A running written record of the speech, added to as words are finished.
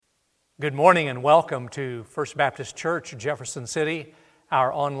Good morning and welcome to First Baptist Church, Jefferson City,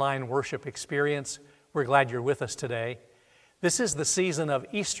 our online worship experience. We're glad you're with us today. This is the season of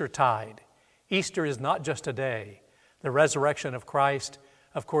Eastertide. Easter is not just a day. The resurrection of Christ,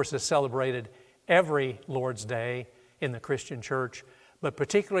 of course, is celebrated every Lord's Day in the Christian church, but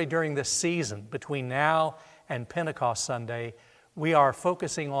particularly during this season between now and Pentecost Sunday, we are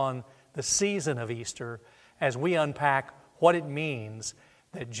focusing on the season of Easter as we unpack what it means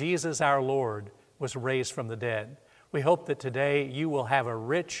that Jesus our Lord was raised from the dead. We hope that today you will have a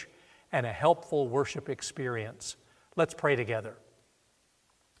rich and a helpful worship experience. Let's pray together.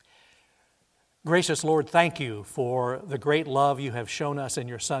 Gracious Lord, thank you for the great love you have shown us in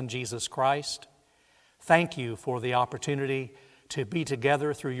your Son, Jesus Christ. Thank you for the opportunity to be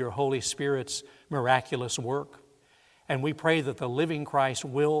together through your Holy Spirit's miraculous work. And we pray that the living Christ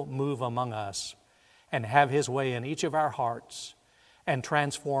will move among us and have his way in each of our hearts and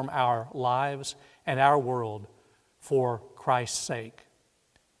transform our lives and our world for Christ's sake.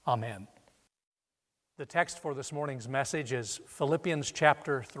 Amen. The text for this morning's message is Philippians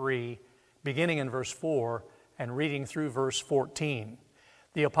chapter 3, beginning in verse 4 and reading through verse 14.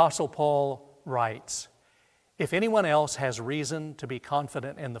 The Apostle Paul writes, "If anyone else has reason to be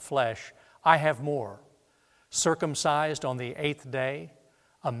confident in the flesh, I have more. Circumcised on the 8th day,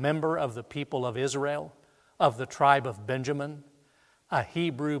 a member of the people of Israel, of the tribe of Benjamin, a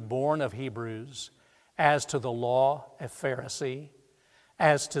Hebrew born of Hebrews, as to the law, a Pharisee,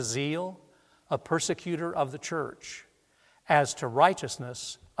 as to zeal, a persecutor of the church, as to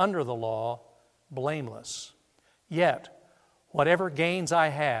righteousness under the law, blameless. Yet, whatever gains I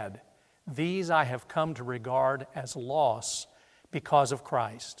had, these I have come to regard as loss because of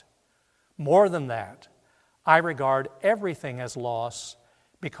Christ. More than that, I regard everything as loss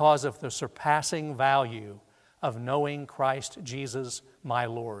because of the surpassing value of knowing Christ Jesus my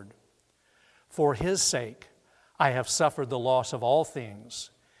Lord. For his sake I have suffered the loss of all things,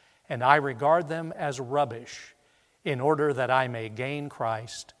 and I regard them as rubbish, in order that I may gain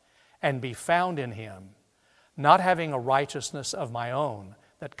Christ and be found in him, not having a righteousness of my own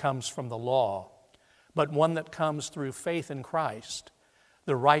that comes from the law, but one that comes through faith in Christ,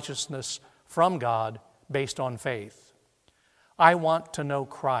 the righteousness from God based on faith. I want to know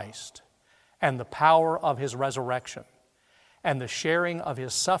Christ and the power of his resurrection, and the sharing of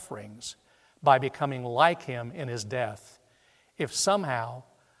his sufferings by becoming like him in his death, if somehow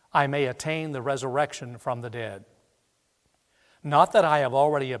I may attain the resurrection from the dead. Not that I have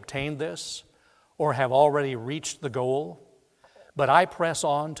already obtained this, or have already reached the goal, but I press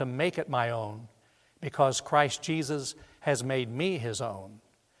on to make it my own, because Christ Jesus has made me his own.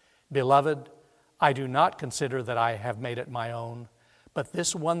 Beloved, I do not consider that I have made it my own, but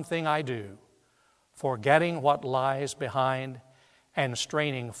this one thing I do, forgetting what lies behind and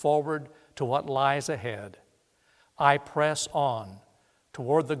straining forward to what lies ahead, I press on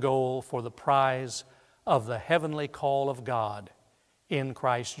toward the goal for the prize of the heavenly call of God in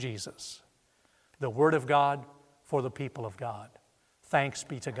Christ Jesus." The Word of God for the people of God. Thanks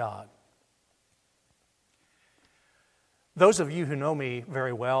be to God. Those of you who know me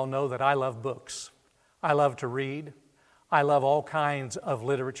very well know that I love books. I love to read. I love all kinds of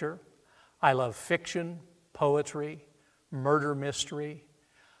literature. I love fiction, poetry, murder mystery.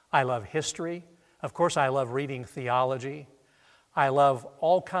 I love history. Of course, I love reading theology. I love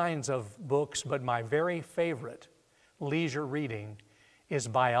all kinds of books, but my very favorite leisure reading is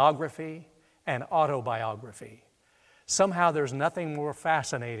biography and autobiography. Somehow there's nothing more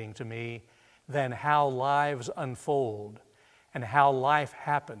fascinating to me than how lives unfold and how life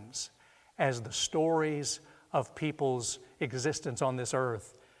happens as the stories of people's existence on this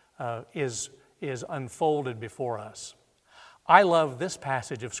earth is unfolded before us. I love this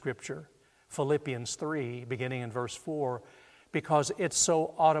passage of Scripture, Philippians 3, beginning in verse 4, because it's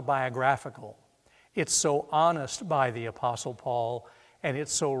so autobiographical. It's so honest by the Apostle Paul, and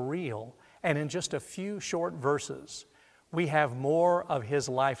it's so real. And in just a few short verses, we have more of his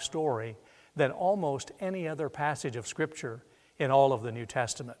life story than almost any other passage of Scripture in all of the New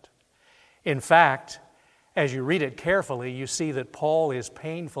Testament. In fact, as you read it carefully, you see that Paul is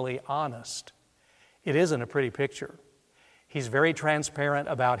painfully honest. It isn't a pretty picture. He's very transparent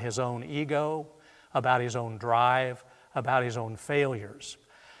about his own ego, about his own drive, about his own failures.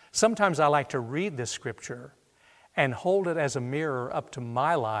 Sometimes I like to read this Scripture and hold it as a mirror up to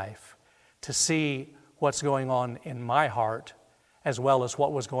my life to see what's going on in my heart as well as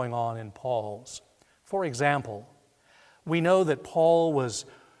what was going on in Paul's. For example, we know that Paul was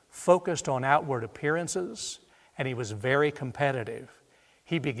focused on outward appearances, and he was very competitive.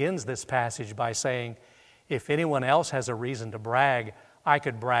 He begins this passage by saying, "If anyone else has a reason to brag, I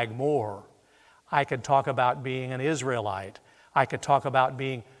could brag more. I could talk about being an Israelite. I could talk about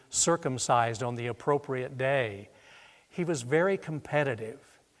being circumcised on the appropriate day. He was very competitive.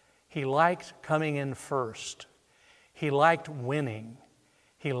 He liked coming in first. He liked winning.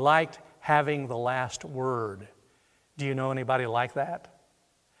 He liked having the last word. Do you know anybody like that?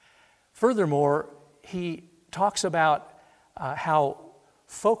 Furthermore, he talks about how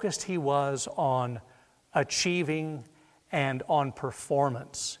focused he was on achieving and on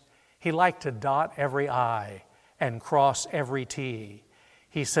performance. He liked to dot every I and cross every T.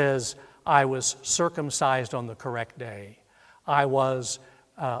 He says, I was circumcised on the correct day. I was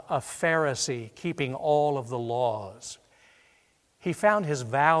a Pharisee, keeping all of the laws. He found his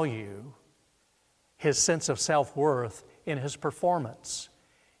value, his sense of self-worth in his performance,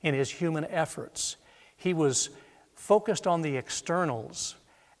 in his human efforts. He was focused on the externals,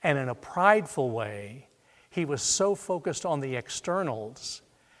 and in a prideful way, he was so focused on the externals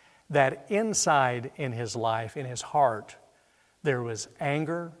that inside in his life, in his heart, there was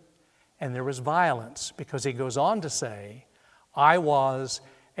anger and there was violence, because he goes on to say, I was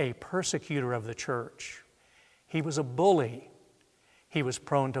a persecutor of the church. He was a bully. He was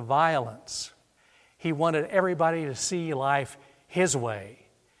prone to violence. He wanted everybody to see life his way.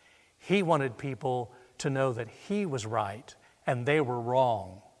 He wanted people to know that he was right and they were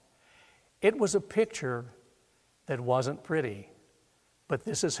wrong. It was a picture that wasn't pretty, but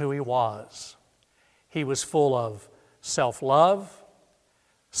this is who he was. He was full of self-love,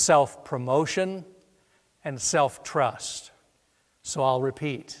 self-promotion, and self-trust. So I'll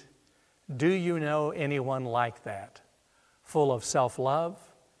repeat, do you know anyone like that? Full of self-love,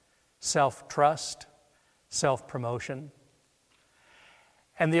 self-trust, self-promotion?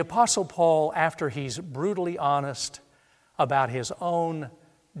 And the Apostle Paul, after he's brutally honest about his own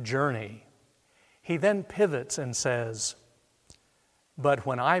journey, he then pivots and says, but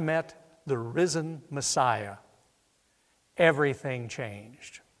when I met the risen Messiah, everything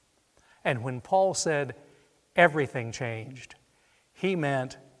changed. And when Paul said everything changed, he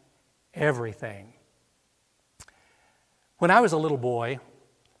meant everything. When I was a little boy,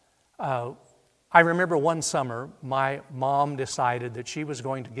 I remember one summer, my mom decided that she was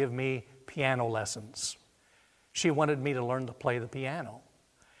going to give me piano lessons. She wanted me to learn to play the piano.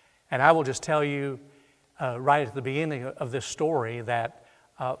 And I will just tell you right at the beginning of this story that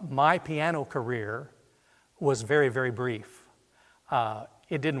my piano career was very, very brief.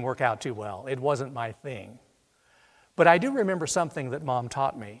 It didn't work out too well. It wasn't my thing. But I do remember something that Mom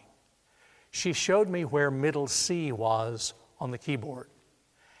taught me. She showed me where middle C was on the keyboard.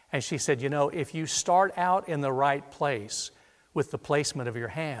 And she said, you know, if you start out in the right place with the placement of your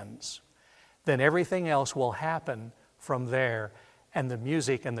hands, then everything else will happen from there, and the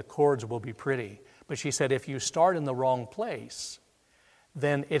music and the chords will be pretty. But she said, if you start in the wrong place,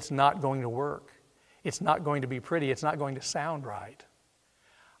 then it's not going to work. It's not going to be pretty. It's not going to sound right.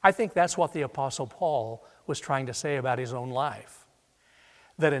 I think that's what the Apostle Paul was trying to say about his own life.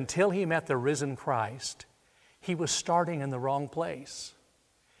 That until he met the risen Christ, he was starting in the wrong place.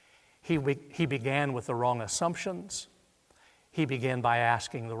 He began with the wrong assumptions. He began by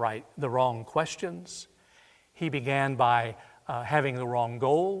asking the wrong questions. He began by having the wrong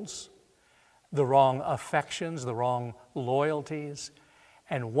goals, the wrong affections, the wrong loyalties.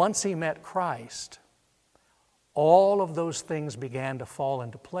 And once he met Christ, all of those things began to fall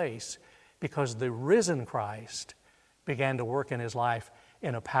into place because the risen Christ began to work in his life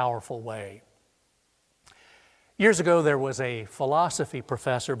in a powerful way. Years ago, there was a philosophy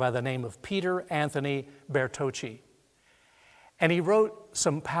professor by the name of Peter Anthony Bertocci. And he wrote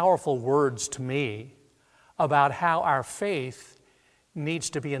some powerful words to me about how our faith needs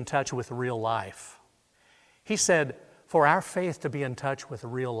to be in touch with real life. He said, for our faith to be in touch with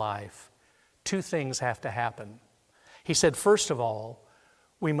real life, two things have to happen. He said, first of all,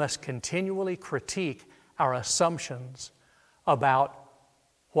 we must continually critique our assumptions about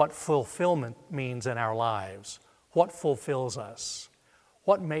what fulfillment means in our lives, what fulfills us,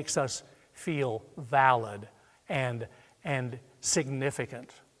 what makes us feel valid and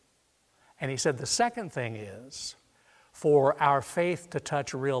significant. And he said the second thing is, for our faith to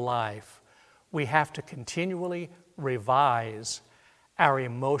touch real life, we have to continually revise our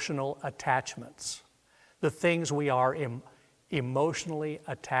emotional attachments, the things we are emotionally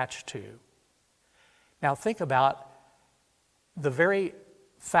attached to. Now think about the very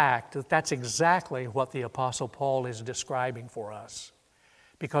fact that that's exactly what the Apostle Paul is describing for us.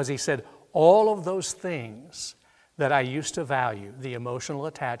 Because he said, all of those things that I used to value, the emotional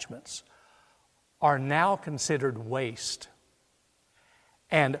attachments, are now considered waste.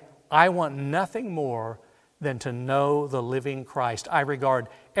 And I want nothing more than to know the living Christ. I regard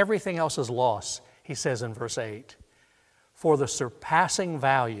everything else as loss, he says in verse 8, for the surpassing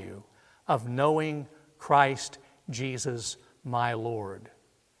value of knowing Christ Jesus my Lord.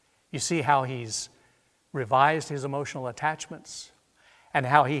 You see how he's revised his emotional attachments and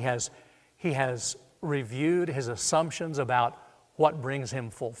how he has reviewed his assumptions about what brings him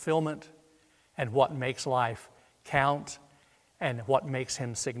fulfillment and what makes life count and what makes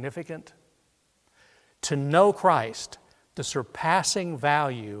him significant. To know Christ, the surpassing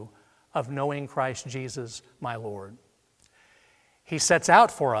value of knowing Christ Jesus my Lord. He sets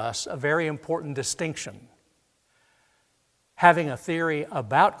out for us a very important distinction. Having a theory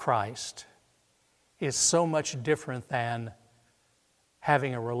about Christ is so much different than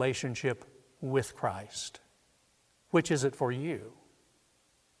having a relationship with Christ. Which is it for you?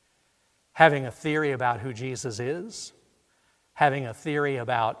 Having a theory about who Jesus is, having a theory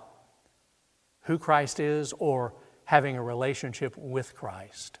about who Christ is, or having a relationship with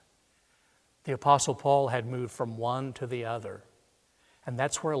Christ. The Apostle Paul had moved from one to the other, and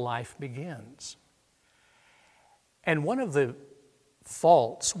that's where life begins. And one of the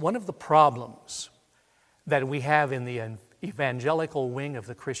faults, one of the problems that we have in the evangelical wing of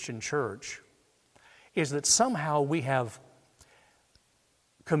the Christian church is that somehow we have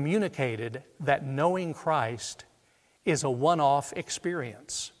communicated that knowing Christ is a one-off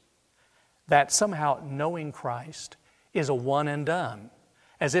experience, that somehow knowing Christ is a one and done,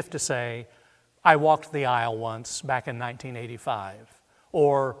 as if to say, I walked the aisle once back in 1985,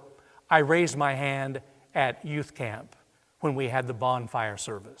 or I raised my hand at youth camp when we had the bonfire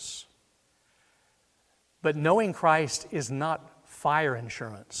service. But knowing Christ is not fire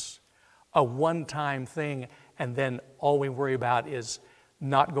insurance, a one-time thing, and then all we worry about is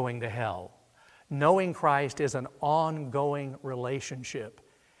not going to hell. Knowing Christ is an ongoing relationship.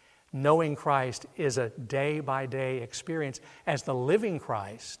 Knowing Christ is a day-by-day experience as the living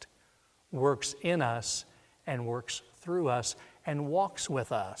Christ works in us and works through us and walks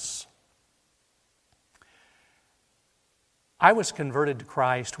with us. I was converted to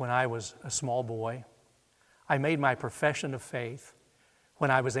Christ when I was a small boy. I made my profession of faith when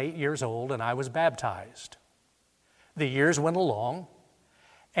I was 8 years old and I was baptized. The years went along,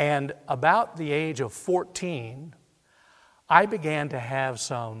 and about the age of 14, I began to have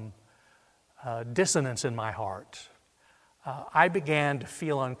some dissonance in my heart. I began to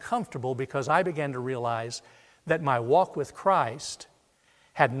feel uncomfortable because I began to realize that my walk with Christ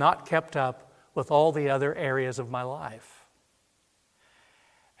had not kept up with all the other areas of my life.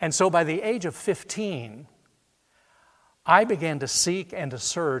 And so by the age of 15, I began to seek and to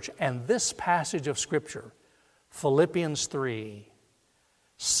search, and this passage of Scripture, Philippians 3,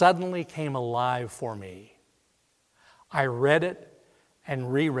 suddenly came alive for me. I read it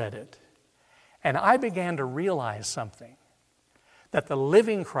and reread it, and I began to realize something, that the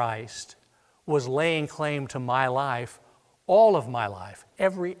living Christ was laying claim to my life, all of my life,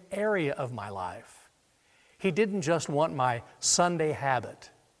 every area of my life. He didn't just want my Sunday habit.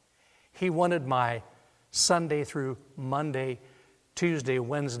 He wanted my Sunday through Monday, Tuesday,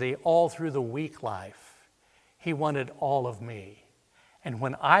 Wednesday, all through the week life. He wanted all of me. And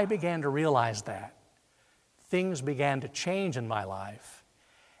when I began to realize that, things began to change in my life,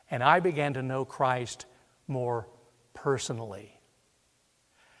 and I began to know Christ more personally.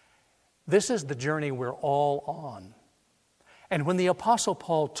 This is the journey we're all on. And when the Apostle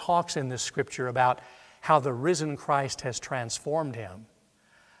Paul talks in this scripture about how the risen Christ has transformed him,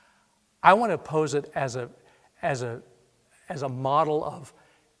 I want to pose it as a model of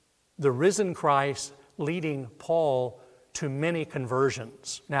the risen Christ leading Paul to many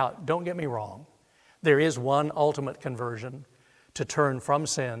conversions. Now, don't get me wrong. There is one ultimate conversion, to turn from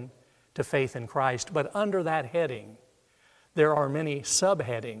sin to faith in Christ. But under that heading, there are many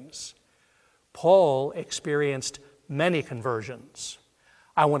subheadings. Paul experienced many conversions.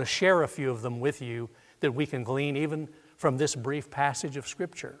 I want to share a few of them with you that we can glean even from this brief passage of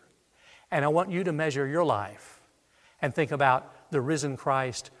Scripture. And I want you to measure your life and think about the risen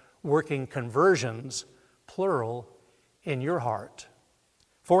Christ working conversions, plural, in your heart.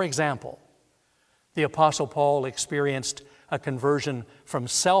 For example, the Apostle Paul experienced a conversion from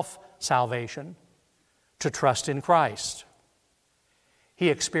self-salvation to trust in Christ. He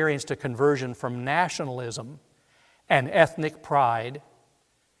experienced a conversion from nationalism and ethnic pride,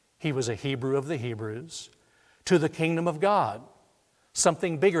 he was a Hebrew of the Hebrews, to the kingdom of God,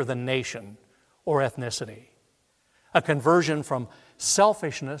 something bigger than nation or ethnicity. A conversion from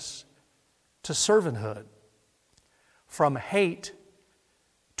selfishness to servanthood, from hate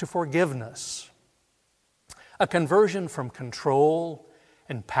to forgiveness. A conversion from control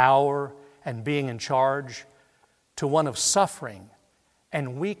and power and being in charge to one of suffering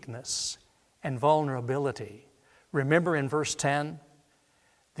and weakness and vulnerability. Remember in verse 10,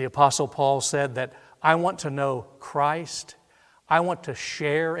 the Apostle Paul said that I want to know Christ. I want to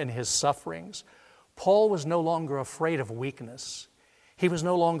share in His sufferings. Paul was no longer afraid of weakness. He was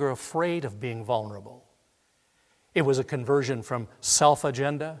no longer afraid of being vulnerable. It was a conversion from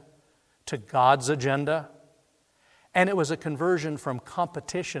self-agenda to God's agenda. And it was a conversion from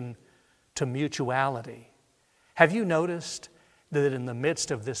competition to mutuality. Have you noticed that in the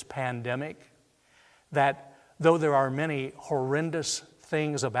midst of this pandemic, that though there are many horrendous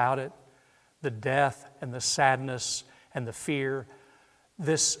things about it, the death and the sadness and the fear,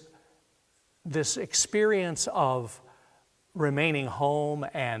 this experience of remaining home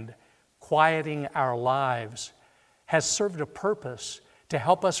and quieting our lives has served a purpose to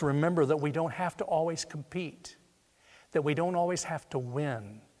help us remember that we don't have to always compete, that we don't always have to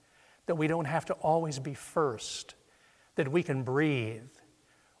win, that we don't have to always be first, that we can breathe,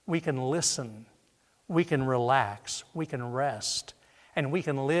 we can listen, we can relax, we can rest, and we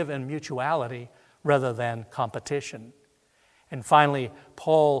can live in mutuality rather than competition. And finally,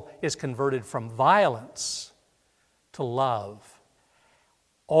 Paul is converted from violence to love.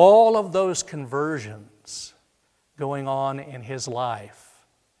 All of those conversions going on in his life.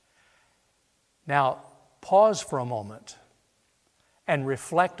 Now, pause for a moment and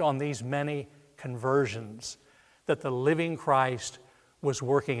reflect on these many conversions that the living Christ was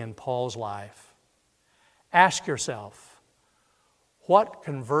working in Paul's life. Ask yourself, what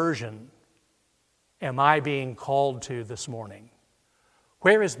conversion am I being called to this morning?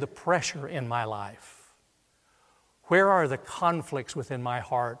 Where is the pressure in my life? Where are the conflicts within my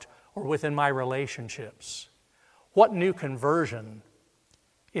heart or within my relationships? What new conversion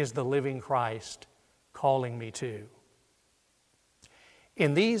is the living Christ calling me to?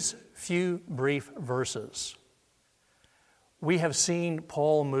 In these few brief verses, we have seen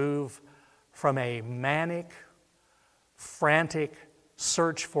Paul move from a manic, frantic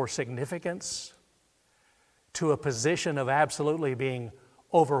search for significance to a position of absolutely being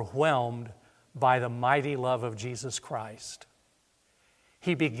overwhelmed by the mighty love of Jesus Christ.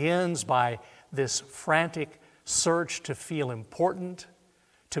 He begins by this frantic search to feel important,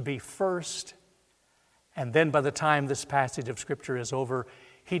 to be first, and then by the time this passage of Scripture is over,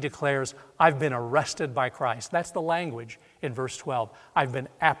 he declares, I've been arrested by Christ. That's the language in verse 12. I've been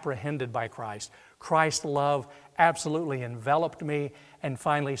apprehended by Christ. Christ's love absolutely enveloped me and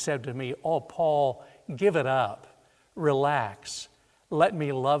finally said to me, oh, Paul, give it up. Relax. Let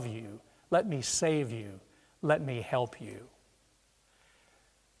me love you. Let me save you. Let me help you.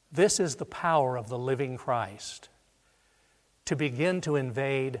 This is the power of the living Christ to begin to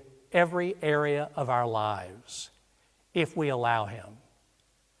invade every area of our lives if we allow Him.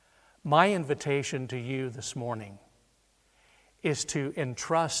 My invitation to you this morning is to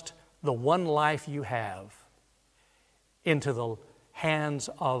entrust the one life you have into the hands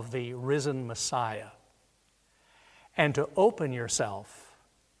of the risen Messiah and to open yourself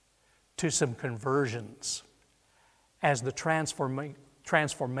to some conversions as the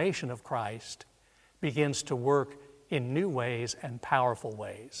transformation of Christ begins to work in new ways and powerful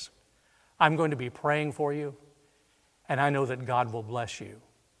ways. I'm going to be praying for you, and I know that God will bless you.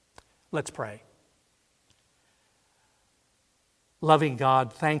 Let's pray. Loving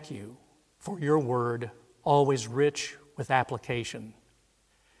God, thank you for your word, always rich with application.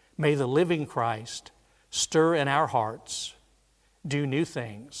 May the living Christ stir in our hearts, do new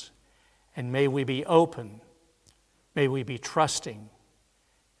things, and may we be open, may we be trusting,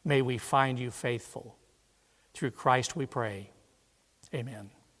 may we find you faithful. Through Christ we pray. Amen.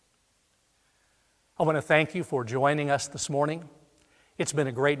 I want to thank you for joining us this morning. It's been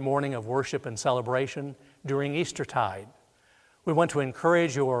a great morning of worship and celebration during Eastertide. We want to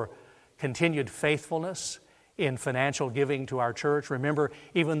encourage your continued faithfulness in financial giving to our church. Remember,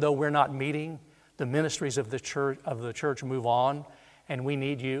 even though we're not meeting, the ministries of the church move on, and we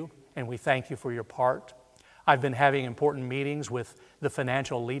need you, and we thank you for your part. I've been having important meetings with the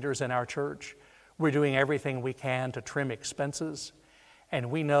financial leaders in our church. We're doing everything we can to trim expenses, and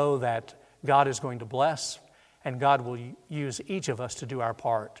we know that God is going to bless, and God will use each of us to do our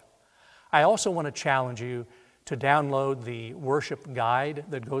part. I also want to challenge you to download the worship guide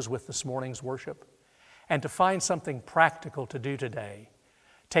that goes with this morning's worship and to find something practical to do today.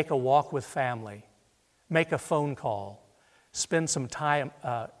 Take a walk with family, make a phone call, spend some time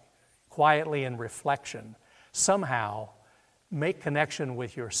quietly in reflection. Somehow, make connection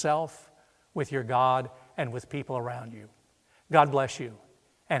with yourself, with your God, and with people around you. God bless you,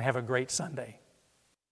 and have a great Sunday.